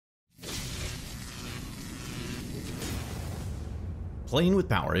Playing with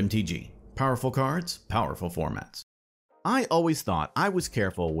Power MTG. Powerful cards, powerful formats. I always thought I was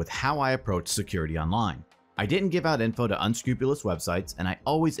careful with how I approached security online. I didn't give out info to unscrupulous websites, and I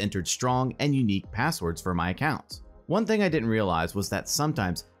always entered strong and unique passwords for my accounts. One thing I didn't realize was that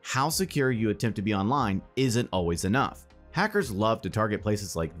sometimes how secure you attempt to be online isn't always enough. Hackers love to target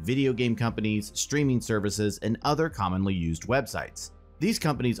places like video game companies, streaming services, and other commonly used websites. These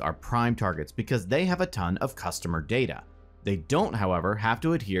companies are prime targets because they have a ton of customer data. They don't, however, have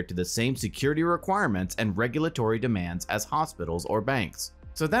to adhere to the same security requirements and regulatory demands as hospitals or banks.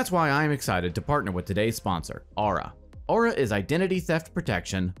 So that's why I'm excited to partner with today's sponsor, Aura. Aura is identity theft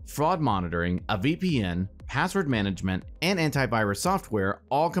protection, fraud monitoring, a VPN, password management, and antivirus software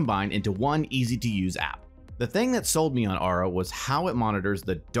all combined into one easy-to-use app. The thing that sold me on Aura was how it monitors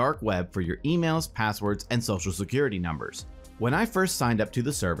the dark web for your emails, passwords, and social security numbers. When I first signed up to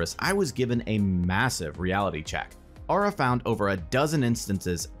the service, I was given a massive reality check. Aura found over a dozen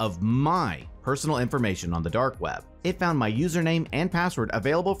instances of my personal information on the dark web. It found my username and password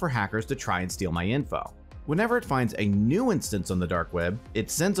available for hackers to try and steal my info. Whenever it finds a new instance on the dark web, it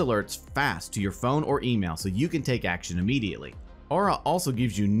sends alerts fast to your phone or email so you can take action immediately. Aura also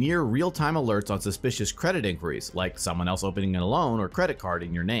gives you near real-time alerts on suspicious credit inquiries, like someone else opening a loan or credit card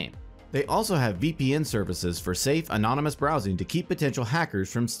in your name. They also have VPN services for safe, anonymous browsing to keep potential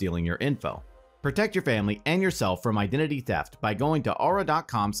hackers from stealing your info. Protect your family and yourself from identity theft by going to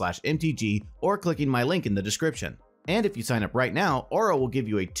aura.com/mtg or clicking my link in the description. And if you sign up right now, Aura will give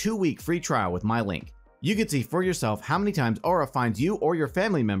you a 2-week free trial with my link. You can see for yourself how many times Aura finds you or your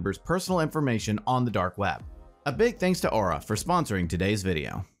family members' personal information on the dark web. A big thanks to Aura for sponsoring today's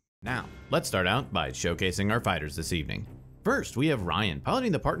video. Now, let's start out by showcasing our fighters this evening. First, we have Ryan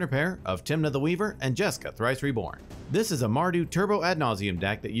piloting the partner pair of Tymna the Weaver and Jeska Thrice Reborn. This is a Mardu Turbo Ad Nauseam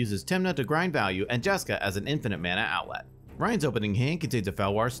deck that uses Tymna to grind value and Jeska as an infinite mana outlet. Ryan's opening hand contains a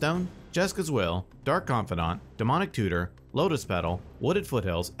Felwar Stone, Jeska's Will, Dark Confidant, Demonic Tutor, Lotus Petal, Wooded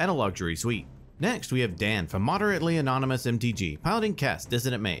Foothills, and a Luxury Suite. Next, we have Dan from Moderately Anonymous MTG piloting Kess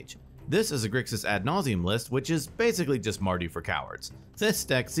Dissonant Mage. This is a Grixis Ad Nauseam list, which is basically just Mardu for cowards. This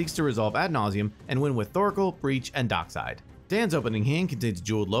deck seeks to resolve Ad Nauseam and win with Thoracle, Breach, and Dockside. Dan's opening hand contains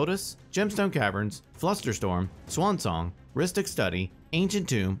Jeweled Lotus, Gemstone Caverns, Flusterstorm, Swansong, Rhystic Study, Ancient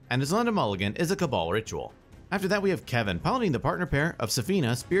Tomb, and his London Mulligan is a Cabal Ritual. After that, we have Kevin piloting the partner pair of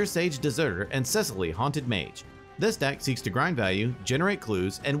Sophina Spear Sage Deserter and Cecily Haunted Mage. This deck seeks to grind value, generate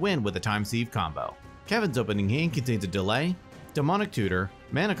clues, and win with a Time Sieve combo. Kevin's opening hand contains a Delay, Demonic Tutor,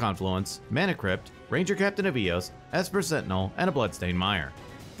 Mana Confluence, Mana Crypt, Ranger Captain of Eos, Esper Sentinel, and a Bloodstained Mire.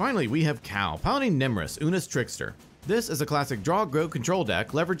 Finally, we have Cal piloting Nymris, Una's Trickster. This is a classic draw-grow control deck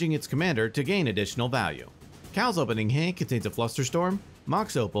leveraging its commander to gain additional value. Cal's opening hand contains a Flusterstorm,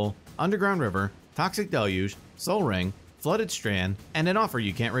 Mox Opal, Underground River, Toxic Deluge, Soul Ring, Flooded Strand, and an offer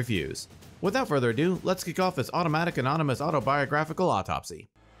you can't refuse. Without further ado, let's kick off this automatic anonymous autobiographical autopsy.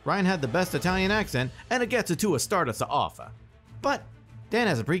 Ryan had the best Italian accent, and it gets it to a Stardust offer. But Dan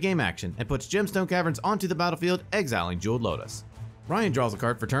has a pre-game action and puts Gemstone Caverns onto the battlefield, exiling Jeweled Lotus. Ryan draws a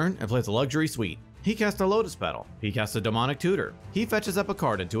card for turn and plays a Luxury Suite. He casts a Lotus Petal. He casts a Demonic Tutor. He fetches up a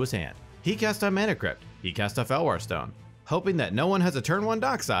card into his hand. He casts a Mana Crypt. He casts a Felwar Stone. Hoping that no one has a turn 1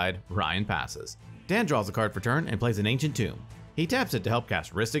 Dockside, Ryan passes. Dan draws a card for turn and plays an Ancient Tomb. He taps it to help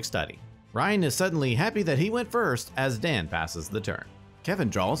cast Rhystic Study. Ryan is suddenly happy that he went first as Dan passes the turn.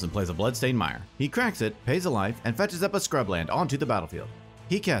 Kevin draws and plays a Bloodstained Mire. He cracks it, pays a life, and fetches up a Scrubland onto the battlefield.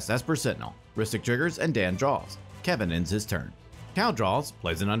 He casts Esper Sentinel. Rhystic triggers and Dan draws. Kevin ends his turn. Cal draws,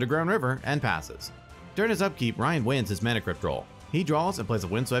 plays an Underground River, and passes. During his upkeep, Ryan wins his Mana Crypt roll. He draws and plays a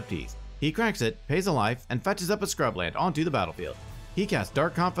Windswept Heath. He cracks it, pays a life, and fetches up a Scrubland onto the battlefield. He casts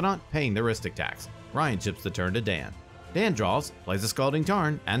Dark Confidant, paying the Rhystic tax. Ryan chips the turn to Dan. Dan draws, plays a Scalding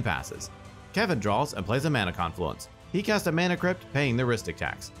Tarn, and passes. Kevin draws and plays a Mana Confluence. He casts a Mana Crypt, paying the Rhystic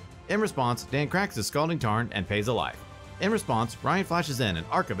tax. In response, Dan cracks his Scalding Tarn and pays a life. In response, Ryan flashes in an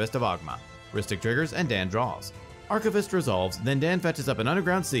Archivist of Ogma. Rhystic triggers and Dan draws. Archivist resolves, then Dan fetches up an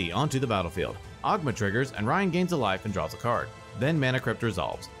Underground Sea onto the battlefield. Ogma triggers and Ryan gains a life and draws a card. Then Mana Crypt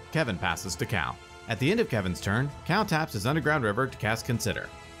resolves. Kevin passes to Cal. At the end of Kevin's turn, Cal taps his Underground River to cast Consider.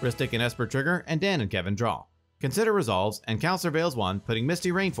 Rhystic and Esper trigger and Dan and Kevin draw. Consider resolves and Cal surveils one, putting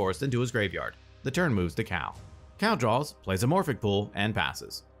Misty Rainforest into his graveyard. The turn moves to Cal. Cal draws, plays a Morphic Pool, and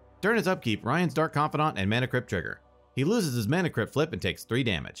passes. During his upkeep, Ryan's Dark Confidant and Mana Crypt trigger. He loses his Mana Crypt flip and takes 3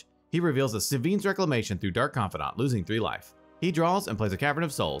 damage. He reveals a Sevine's Reclamation through Dark Confidant, losing 3 life. He draws and plays a Cavern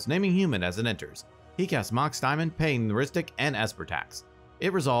of Souls, naming Human as it enters. He casts Mox Diamond, paying the Rhystic and Esper tax.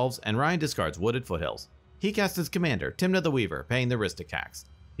 It resolves, and Ryan discards Wooded Foothills. He casts his commander, Tymna the Weaver, paying the Rhystic tax.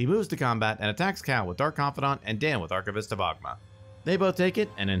 He moves to combat and attacks Cal with Dark Confidant and Dan with Archivist of Ogma. They both take it,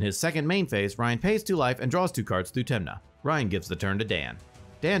 and in his second main phase, Ryan pays 2 life and draws 2 cards through Tymna. Ryan gives the turn to Dan.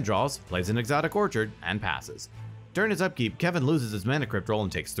 Dan draws, plays an Exotic Orchard, and passes. During his upkeep, Kevin loses his Mana Crypt roll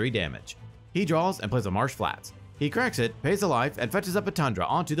and takes 3 damage. He draws and plays a Marsh Flats. He cracks it, pays a life, and fetches up a Tundra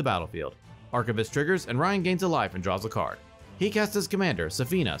onto the battlefield. Archivist triggers, and Ryan gains a life and draws a card. He casts his commander,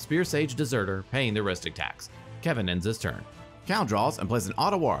 Sophina, Spear Sage Deserter, paying the Ristic tax. Kevin ends his turn. Cal draws and plays an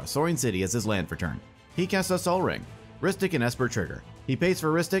Ottawara, Soaring City as his land for turn. He casts a Soul Ring. Ristic and Esper trigger. He pays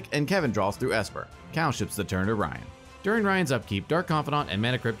for Ristic, and Kevin draws through Esper. Cal ships the turn to Ryan. During Ryan's upkeep, Dark Confidant and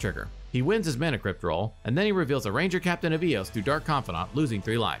Mana Crypt trigger. He wins his Mana Crypt roll, and then he reveals a Ranger Captain of Eos through Dark Confidant, losing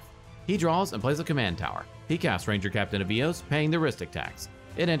 3 life. He draws and plays a Command Tower. He casts Ranger Captain of Eos, paying the Ristic tax.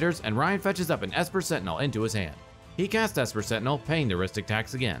 It enters, and Ryan fetches up an Esper Sentinel into his hand. He casts Esper Sentinel, paying the Ristic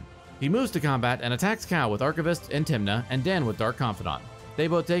tax again. He moves to combat and attacks Cal with Archivist and Tymna, and Dan with Dark Confidant. They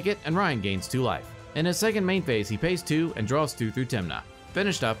both take it, and Ryan gains 2 life. In his second main phase, he pays 2 and draws 2 through Tymna.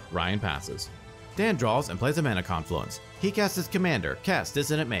 Finished up, Ryan passes. Dan draws and plays a Mana Confluence. He casts his commander, Kess,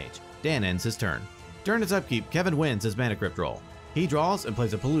 Dissonant Mage. Dan ends his turn. During his upkeep, Kevin wins his Mana Crypt roll. He draws and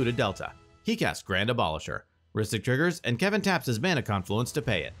plays a Polluted Delta. He casts Grand Abolisher. Ristic triggers, and Kevin taps his Mana Confluence to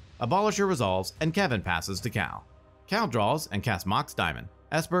pay it. Abolisher resolves, and Kevin passes to Cal. Cal draws and casts Mox Diamond.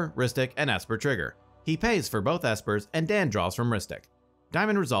 Esper, Ristic, and Esper trigger. He pays for both Espers, and Dan draws from Ristic.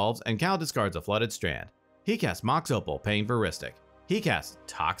 Diamond resolves, and Cal discards a Flooded Strand. He casts Mox Opal, paying for Ristic. He casts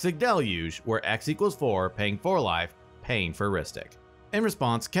Toxic Deluge, where X equals 4, paying 4 life, paying for Ristic. In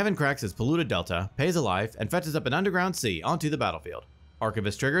response, Kevin cracks his Polluted Delta, pays a life, and fetches up an Underground Sea onto the battlefield.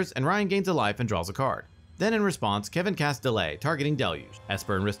 Archivist triggers, and Ryan gains a life and draws a card. Then in response, Kevin casts Delay, targeting Deluge.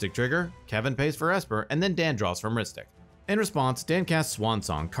 Esper and Ristic trigger, Kevin pays for Esper, and then Dan draws from Ristic. In response, Dan casts Swan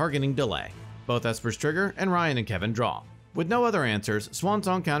Song, targeting Delay. Both Espers trigger, and Ryan and Kevin draw. With no other answers, Swan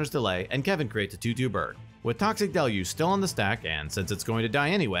Song counters Delay, and Kevin creates a 2/2 bird. With Toxic Deluge still on the stack, and since it's going to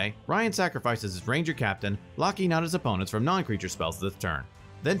die anyway, Ryan sacrifices his Ranger Captain, locking out his opponents from non-creature spells this turn.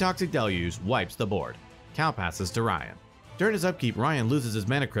 Then Toxic Deluge wipes the board. Cal passes to Ryan. During his upkeep, Ryan loses his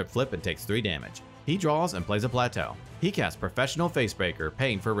Mana Crypt flip and takes 3 damage. He draws and plays a Plateau. He casts Professional Facebreaker,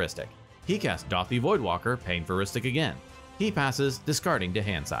 paying for Ristic. He casts Dothy Voidwalker, paying for Ristic again. He passes, discarding to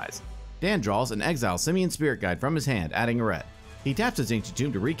hand size. Dan draws and exiles Simian Spirit Guide from his hand, adding a red. He taps his Ancient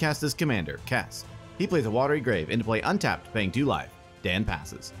Tomb to recast his commander, Kess. He plays a Watery Grave into play untapped, paying 2 life. Dan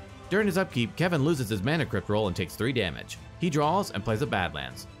passes. During his upkeep, Kevin loses his Mana Crypt roll and takes 3 damage. He draws and plays a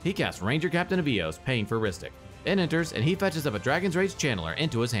Badlands. He casts Ranger Captain of Eos, paying for Ristic. It enters, and he fetches up a Dragon's Rage Channeler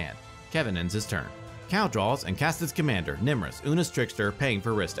into his hand. Kevin ends his turn. Cal draws and casts his commander, Nymris, Una's Trickster, paying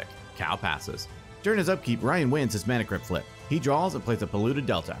for Ristic. Cal passes. During his upkeep, Ryan wins his Mana Crypt flip. He draws and plays a Polluted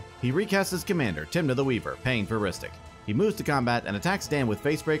Delta. He recasts his commander, Tymna the Weaver, paying for Ristic. He moves to combat and attacks Dan with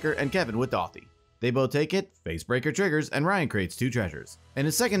Facebreaker and Kevin with Dothy. They both take it, Facebreaker triggers, and Ryan creates 2 treasures. In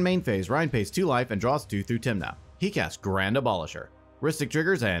his second main phase, Ryan pays 2 life and draws 2 through Tymna. He casts Grand Abolisher. Ristic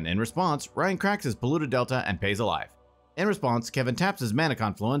triggers, and in response, Ryan cracks his Polluted Delta and pays a life. In response, Kevin taps his Mana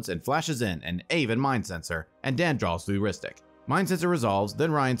Confluence and flashes in an Aven Mind Sensor, and Dan draws through Ristic. Mind Sensor resolves,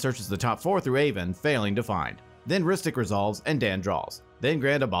 then Ryan searches the top 4 through Aven, failing to find. Then Ristic resolves, and Dan draws. Then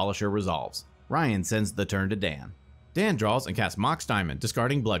Grand Abolisher resolves. Ryan sends the turn to Dan. Dan draws and casts Mox Diamond,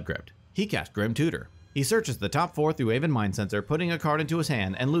 discarding Blood Crypt. He casts Grim Tutor. He searches the top 4 through Aven Mind Sensor, putting a card into his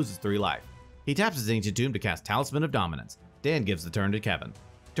hand, and loses 3 life. He taps his Ancient Tomb to cast Talisman of Dominance. Dan gives the turn to Kevin.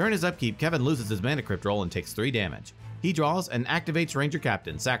 During his upkeep, Kevin loses his Mana Crypt roll and takes 3 damage. He draws and activates Ranger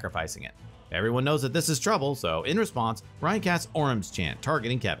Captain, sacrificing it. Everyone knows that this is trouble, so in response, Ryan casts Orm's Chant,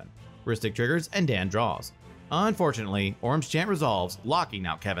 targeting Kevin. Ristic triggers, and Dan draws. Unfortunately, Orm's Chant resolves, locking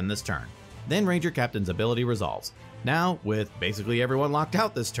out Kevin this turn. Then Ranger Captain's ability resolves. Now, with basically everyone locked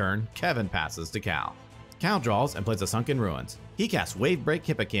out this turn, Kevin passes to Cal. Cal draws and plays a Sunken Ruins. He casts Wavebreak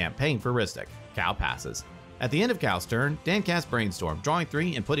Hippocamp, paying for Ristic. Cal passes. At the end of Cal's turn, Dan casts Brainstorm, drawing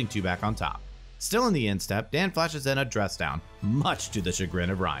 3 and putting 2 back on top. Still in the end step, Dan flashes in a Dress Down, much to the chagrin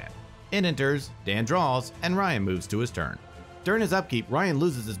of Ryan. It enters, Dan draws, and Ryan moves to his turn. During his upkeep, Ryan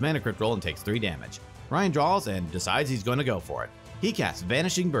loses his Mana Crypt roll and takes 3 damage. Ryan draws and decides he's going to go for it. He casts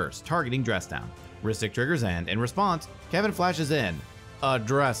Vanishing Burst, targeting Dress Down. Ristic triggers, and in response, Kevin flashes in a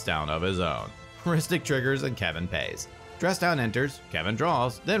Dress Down of his own. Ristic triggers, and Kevin pays. Dress Down enters, Kevin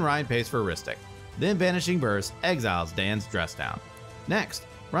draws, then Ryan pays for Ristic. Then Vanishing Burst exiles Dan's Dress Down. Next,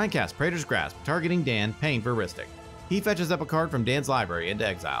 Ryan casts Praetor's Grasp, targeting Dan, paying for Ristic. He fetches up a card from Dan's library into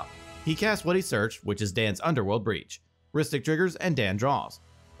exile. He casts what he searched, which is Dan's Underworld Breach. Ristic triggers, and Dan draws.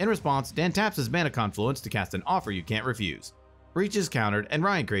 In response, Dan taps his Mana Confluence to cast an Offer You Can't Refuse. Breach is countered, and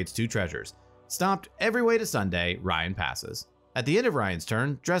Ryan creates 2 treasures. Stopped every way to Sunday, Ryan passes. At the end of Ryan's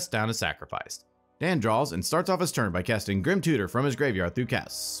turn, Dress Down is sacrificed. Dan draws and starts off his turn by casting Grim Tutor from his graveyard through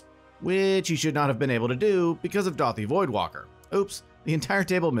Kess, which he should not have been able to do because of Dothy Voidwalker. Oops, the entire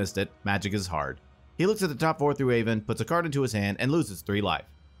table missed it. Magic is hard. He looks at the top 4 through Avon, puts a card into his hand, and loses 3 life.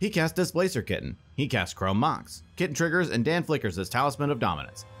 He casts Displacer Kitten. He casts Chrome Mox. Kitten triggers and Dan flickers his Talisman of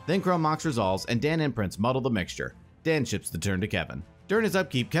Dominance. Then Chrome Mox resolves and Dan imprints Muddle the Mixture. Dan ships the turn to Kevin. During his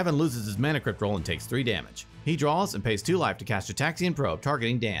upkeep, Kevin loses his Mana Crypt roll and takes 3 damage. He draws and pays 2 life to cast Ataxian Probe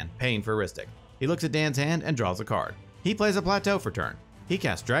targeting Dan, paying for Rhystic. He looks at Dan's hand and draws a card. He plays a Plateau for turn. He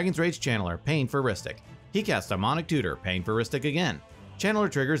casts Dragon's Rage Channeler, paying for Rhystic. He casts Demonic Tutor, paying for Rhystic again.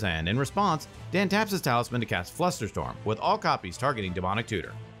 Channeler triggers and, in response, Dan taps his Talisman to cast Flusterstorm, with all copies targeting Demonic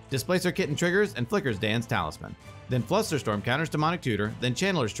Tutor. Displacer Kitten triggers and flickers Dan's Talisman. Then Flusterstorm counters Demonic Tutor, then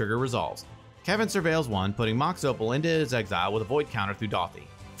Channeler's trigger resolves. Kevin surveils 1, putting Mox Opal into his exile with a Void counter through Dothy.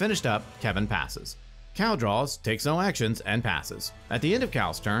 Finished up, Kevin passes. Cal draws, takes no actions, and passes. At the end of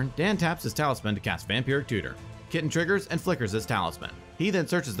Cal's turn, Dan taps his Talisman to cast Vampiric Tutor. Kitten triggers and flickers his Talisman. He then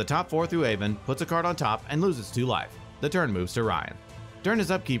searches the top 4 through Avon, puts a card on top, and loses 2 life. The turn moves to Ryan. During his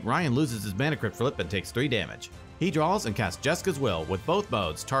upkeep, Ryan loses his Mana Crypt flip and takes 3 damage. He draws and casts Jeska's Will with both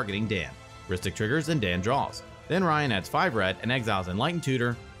modes targeting Dan. Rhystic triggers and Dan draws. Then Ryan adds 5 red and exiles Enlightened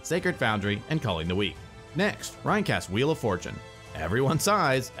Tutor, Sacred Foundry, and Culling the Weak. Next, Ryan casts Wheel of Fortune. Everyone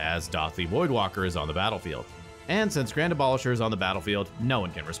sighs as Dothy Voidwalker is on the battlefield. And since Grand Abolisher is on the battlefield, no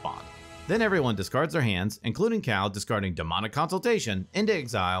one can respond. Then everyone discards their hands, including Cal discarding Demonic Consultation into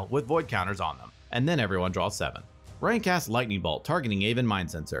exile with void counters on them, and then everyone draws 7. Ryan casts Lightning Bolt targeting Avon Mind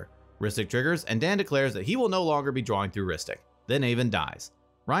Sensor. Rhystic triggers and Dan declares that he will no longer be drawing through Rhystic. Then Avon dies.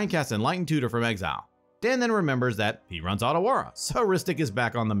 Ryan casts Enlightened Tutor from exile. Dan then remembers that he runs Otawara, so Rhystic is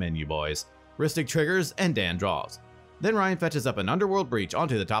back on the menu, boys. Rhystic triggers and Dan draws. Then Ryan fetches up an Underworld Breach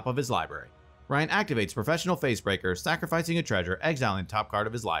onto the top of his library. Ryan activates Professional Facebreaker, sacrificing a treasure, exiling the top card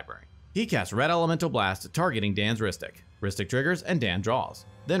of his library. He casts Red Elemental Blast, targeting Dan's Rhystic. Rhystic triggers and Dan draws.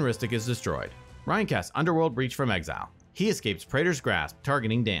 Then Rhystic is destroyed. Ryan casts Underworld Breach from exile. He escapes Praetor's Grasp,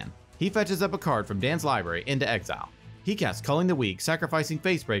 targeting Dan. He fetches up a card from Dan's library into exile. He casts Culling the Weak, sacrificing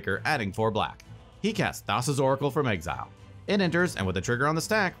Facebreaker, adding 4 black. He casts Thassa's Oracle from exile. It enters, and with a trigger on the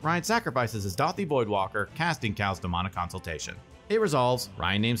stack, Ryan sacrifices his Dothy Voidwalker, casting Cal's Demonic Consultation. It resolves,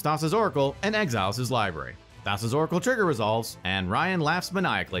 Ryan names Thassa's Oracle, and exiles his library. Thassa's Oracle trigger resolves, and Ryan laughs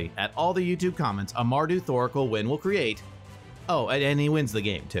maniacally at all the YouTube comments a Mardu Thoracle win will create. Oh, and he wins the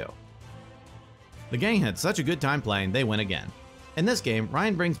game too. The gang had such a good time playing, they win again. In this game,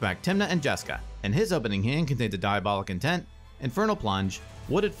 Ryan brings back Tymna and Jeska, and his opening hand contains a Diabolic Intent, Infernal Plunge,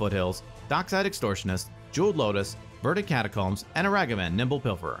 Wooded Foothills, Dockside Extortionist, Jeweled Lotus, Verdant Catacombs, and a Ragavan Nimble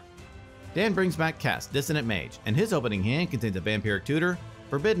Pilferer. Dan brings back Kess, Dissonant Mage, and his opening hand contains a Vampiric Tutor,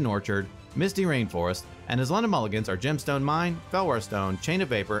 Forbidden Orchard, Misty Rainforest, and his London Mulligans are Gemstone Mine, Felware Stone, Chain of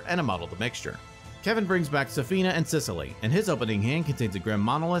Vapor, and a Muddle the Mixture. Kevin brings back Sophina and Cecily, and his opening hand contains a Grim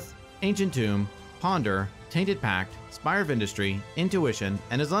Monolith, Ancient Tomb, Ponder, Tainted Pact, Spire of Industry, Intuition,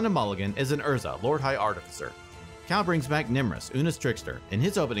 and his London Mulligan is an Urza, Lord High Artificer. Cal brings back Nymris, Una's Trickster, and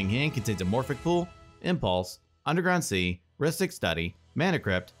his opening hand contains a Morphic Pool, Impulse, Underground Sea, Rhystic Study, Mana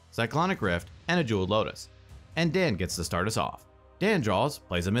Crypt, Cyclonic Rift, and a Jeweled Lotus. And Dan gets to start us off. Dan draws,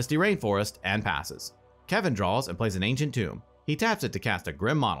 plays a Misty Rainforest, and passes. Kevin draws and plays an Ancient Tomb. He taps it to cast a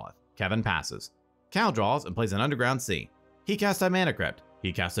Grim Monolith. Kevin passes. Cal draws and plays an Underground Sea. He casts a Mana Crypt.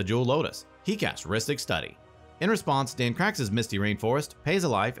 He casts a Jeweled Lotus. He casts Rhystic Study. In response, Dan cracks his Misty Rainforest, pays a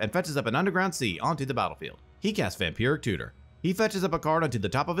life, and fetches up an Underground Sea onto the battlefield. He casts Vampiric Tutor. He fetches up a card onto the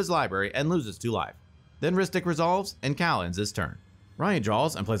top of his library and loses 2 life. Then Rhystic resolves, and Cal ends his turn. Ryan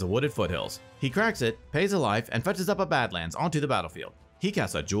draws and plays a Wooded Foothills. He cracks it, pays a life, and fetches up a Badlands onto the battlefield. He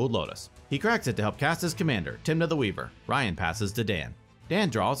casts a Jeweled Lotus. He cracks it to help cast his commander, Tymna the Weaver. Ryan passes to Dan. Dan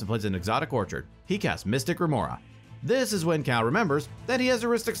draws and plays an Exotic Orchard. He casts Mystic Remora. This is when Cal remembers that he has a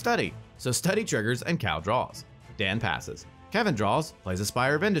Rhystic Study, so Study triggers and Cal draws. Dan passes. Kevin draws, plays a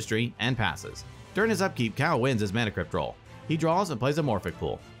Spire of Industry, and passes. During his upkeep, Cal wins his Mana Crypt roll. He draws and plays a Morphic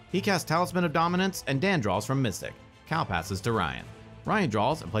Pool. He casts Talisman of Dominance, and Dan draws from Mystic. Cal passes to Ryan. Ryan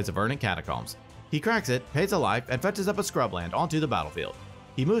draws and plays a Verdant Catacombs. He cracks it, pays a life, and fetches up a Scrubland onto the battlefield.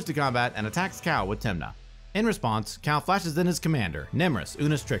 He moves to combat and attacks Cal with Tymna. In response, Cal flashes in his commander, Nymris,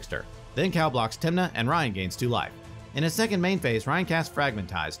 Una's Trickster. Then Cal blocks Tymna and Ryan gains 2 life. In his second main phase, Ryan casts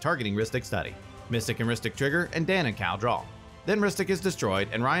Fragmentize, targeting Rhystic Study. Mystic and Rhystic trigger, and Dan and Cal draw. Then Rhystic is destroyed,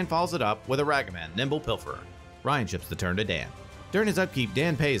 and Ryan follows it up with a Ragavan, Nimble Pilferer. Ryan ships the turn to Dan. During his upkeep,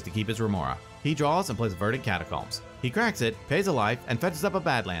 Dan pays to keep his Remora. He draws and plays Verdant Catacombs. He cracks it, pays a life, and fetches up a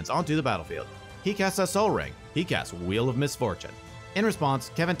Badlands onto the battlefield. He casts a Soul Ring. He casts Wheel of Misfortune. In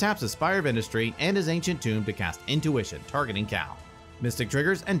response, Kevin taps his Spire of Industry and his Ancient Tomb to cast Intuition, targeting Cal. Mystic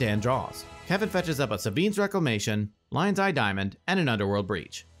triggers and Dan draws. Kevin fetches up a Sabine's Reclamation, Lion's Eye Diamond, and an Underworld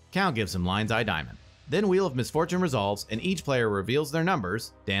Breach. Cal gives him Lion's Eye Diamond. Then Wheel of Misfortune resolves and each player reveals their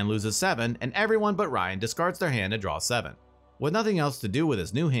numbers. Dan loses 7 and everyone but Ryan discards their hand and draws 7. With nothing else to do with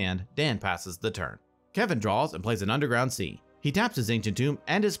his new hand, Dan passes the turn. Kevin draws and plays an Underground Sea. He taps his Ancient Tomb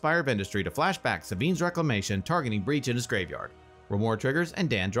and his Spire of Industry to flash back Sabine's Reclamation, targeting Breach in his graveyard. Remora triggers and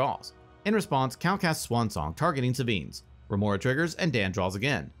Dan draws. In response, Cal casts Swan Song, targeting Sabine's. Remora triggers and Dan draws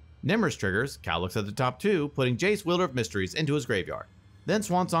again. Nymris triggers, Cal looks at the top 2, putting Jace Wielder of Mysteries into his graveyard. Then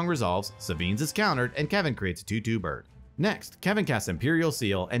Swan Song resolves, Sabine's is countered, and Kevin creates a 2/2 bird. Next, Kevin casts Imperial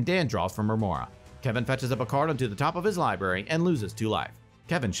Seal and Dan draws from Remora. Kevin fetches up a card onto the top of his library and loses 2 life.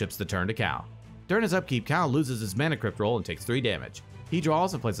 Kevin ships the turn to Cal. During his upkeep, Cal loses his Mana Crypt roll and takes 3 damage. He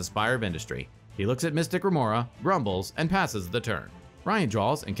draws and plays a Spire of Industry. He looks at Mystic Remora, grumbles, and passes the turn. Ryan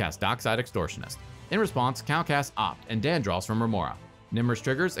draws and casts Dockside Extortionist. In response, Cal casts Opt and Dan draws from Remora. Nymris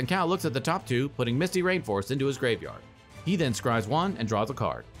triggers and Cal looks at the top 2, putting Misty Rainforest into his graveyard. He then scries 1 and draws a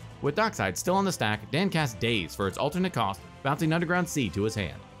card. With Dockside still on the stack, Dan casts Daze for its alternate cost, bouncing Underground Sea to his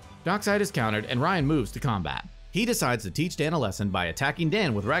hand. Dockside is countered and Ryan moves to combat. He decides to teach Dan a lesson by attacking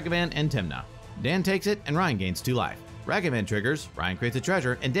Dan with Ragavan and Tymna. Dan takes it and Ryan gains 2 life. Ragavan triggers, Ryan creates a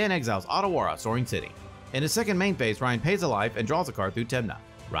treasure, and Dan exiles Otawara, Soaring City. In his second main phase, Ryan pays a life and draws a card through Tymna.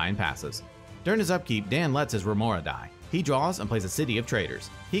 Ryan passes. During his upkeep, Dan lets his Remora die. He draws and plays a City of Traders.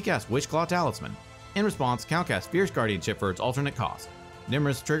 He casts Witchclaw Talisman. In response, Cal casts Fierce Guardianship for its alternate cost.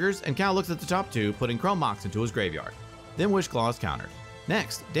 Nymris triggers and Cal looks at the top 2, putting Chrome Mox into his graveyard. Then Witchclaw is countered.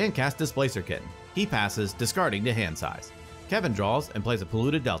 Next, Dan casts Displacer Kitten. He passes, discarding to hand size. Kevin draws and plays a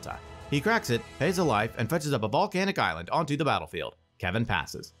Polluted Delta. He cracks it, pays a life, and fetches up a Volcanic Island onto the battlefield. Kevin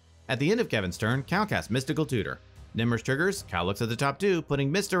passes. At the end of Kevin's turn, Cal casts Mystical Tutor. Nymris triggers, Cal looks at the top 2,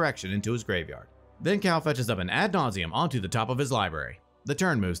 putting Misdirection into his graveyard. Then Cal fetches up an Ad Nauseam onto the top of his library. The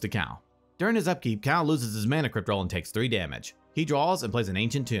turn moves to Cal. During his upkeep, Cal loses his Mana Crypt roll and takes 3 damage. He draws and plays an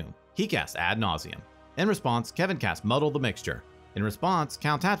Ancient Tomb. He casts Ad Nauseam. In response, Kevin casts Muddle the Mixture. In response,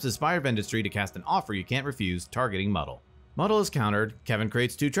 Cal taps his Spire of Industry to cast an Offer You Can't Refuse, targeting Muddle. Muddle is countered, Kevin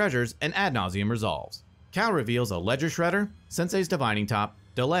creates 2 treasures, and Ad Nauseam resolves. Cal reveals a Ledger Shredder, Sensei's Divining Top,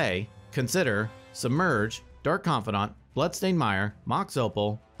 Delay, Consider, Submerge, Dark Confidant, Bloodstained Mire, Mox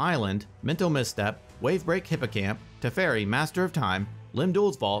Opal, Island, Mental Misstep, Wavebreak Hippocamp, Teferi Master of Time,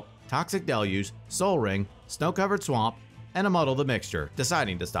 Limdul's Vault, Toxic Deluge, Soul Ring, Snow-Covered Swamp, and a Muddle the Mixture,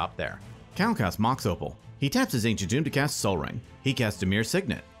 deciding to stop there. Cal casts Mox Opal. He taps his Ancient Tomb to cast Soul Ring. He casts Dimir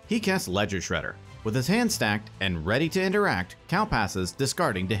Signet. He casts Ledger Shredder. With his hand stacked and ready to interact, Cal passes,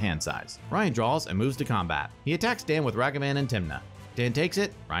 discarding to hand size. Ryan draws and moves to combat. He attacks Dan with Ragavan and Tymna. Dan takes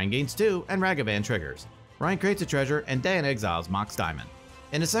it, Ryan gains 2, and Ragavan triggers. Ryan creates a treasure, and Dan exiles Mox Diamond.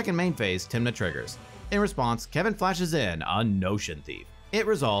 In his second main phase, Tymna triggers. In response, Kevin flashes in a Notion Thief. It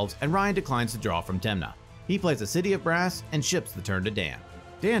resolves, and Ryan declines to draw from Tymna. He plays a City of Brass and ships the turn to Dan.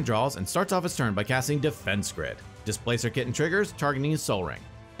 Dan draws and starts off his turn by casting Defense Grid. Displacer Kitten triggers, targeting his Soul Ring.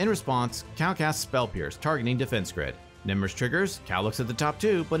 In response, Cal casts Spell Pierce, targeting Defense Grid. Nymris triggers, Cal looks at the top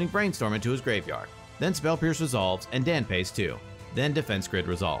 2, putting Brainstorm into his graveyard. Then Spell Pierce resolves, and Dan pays 2. Then Defense Grid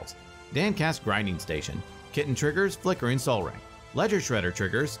resolves. Dan casts Grinding Station. Kitten triggers, Flickering Soul Ring. Ledger Shredder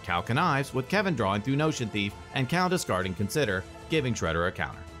triggers, Cal connives, with Kevin drawing through Notion Thief, and Cal discarding Consider, giving Shredder a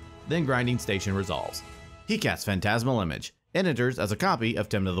counter. Then Grinding Station resolves. He casts Phantasmal Image. It enters as a copy of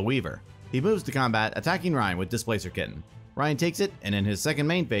Tymna the Weaver. He moves to combat, attacking Ryan with Displacer Kitten. Ryan takes it, and in his second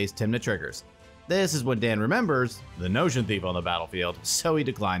main phase, Tymna triggers. This is when Dan remembers the Notion Thief on the battlefield, so he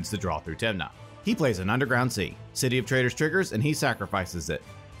declines to draw through Tymna. He plays an Underground Sea. City of Traders triggers, and he sacrifices it.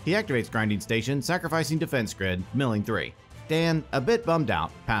 He activates Grinding Station, sacrificing Defense Grid, milling 3. Dan, a bit bummed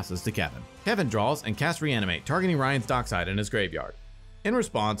out, passes to Kevin. Kevin draws and casts Reanimate, targeting Ryan's Dockside in his graveyard. In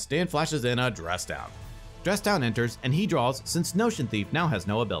response, Dan flashes in a Dress Down. Dress Down enters, and he draws since Notion Thief now has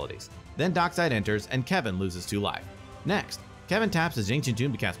no abilities. Then Dockside enters, and Kevin loses 2 life. Next, Kevin taps his Ancient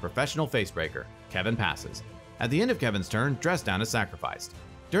Tomb to cast Professional Facebreaker. Kevin passes. At the end of Kevin's turn, Dress Down is sacrificed.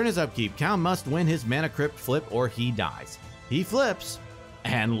 During his upkeep, Cal must win his Mana Crypt flip or he dies. He flips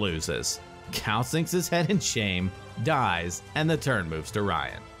and loses. Cal sinks his head in shame, dies, and the turn moves to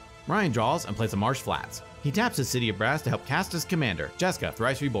Ryan. Ryan draws and plays a Marsh Flats. He taps his City of Brass to help cast his commander, Jeska,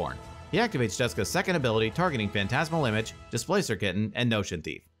 Thrice Reborn. He activates Jeska's second ability, targeting Phantasmal Image, Displacer Kitten, and Notion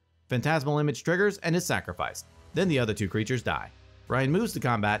Thief. Phantasmal Image triggers and is sacrificed. Then the other 2 creatures die. Ryan moves to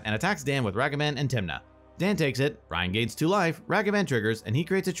combat and attacks Dan with Ragavan and Tymna. Dan takes it, Ryan gains 2 life, Ragavan triggers, and he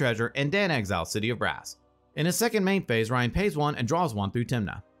creates a treasure, and Dan exiles City of Brass. In his second main phase, Ryan pays 1 and draws 1 through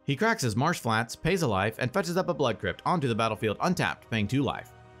Tymna. He cracks his Marsh Flats, pays a life, and fetches up a Blood Crypt onto the battlefield untapped, paying 2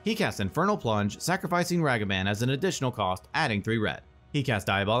 life. He casts Infernal Plunge, sacrificing Ragavan as an additional cost, adding 3 red. He cast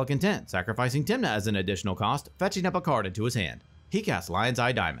Diabolic Intent, sacrificing Tymna as an additional cost, fetching up a card into his hand. He casts Lion's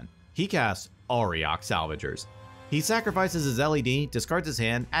Eye Diamond. He casts Auriok Salvagers. He sacrifices his LED, discards his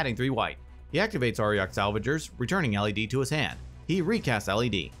hand, adding 3 white. He activates Auriok Salvagers, returning LED to his hand. He recasts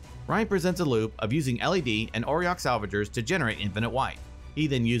LED. Ryan presents a loop of using LED and Auriok Salvagers to generate infinite white. He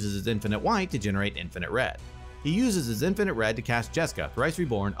then uses his infinite white to generate infinite red. He uses his infinite red to cast Jeska, Thrice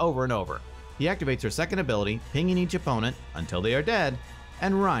Reborn, over and over. He activates her second ability, pinging each opponent until they are dead,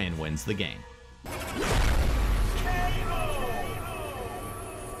 and Ryan wins the game.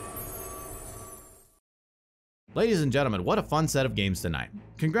 Ladies and gentlemen, what a fun set of games tonight.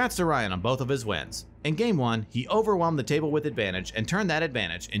 Congrats to Ryan on both of his wins. In Game 1, he overwhelmed the table with advantage and turned that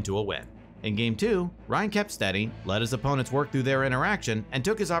advantage into a win. In Game 2, Ryan kept steady, let his opponents work through their interaction, and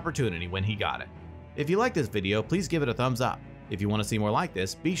took his opportunity when he got it. If you like this video, please give it a thumbs up. If you want to see more like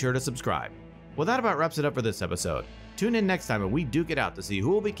this, be sure to subscribe. Well, that about wraps it up for this episode. Tune in next time when we duke it out to see who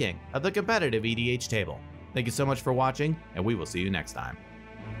will be king of the competitive EDH table. Thank you so much for watching, and we will see you next time.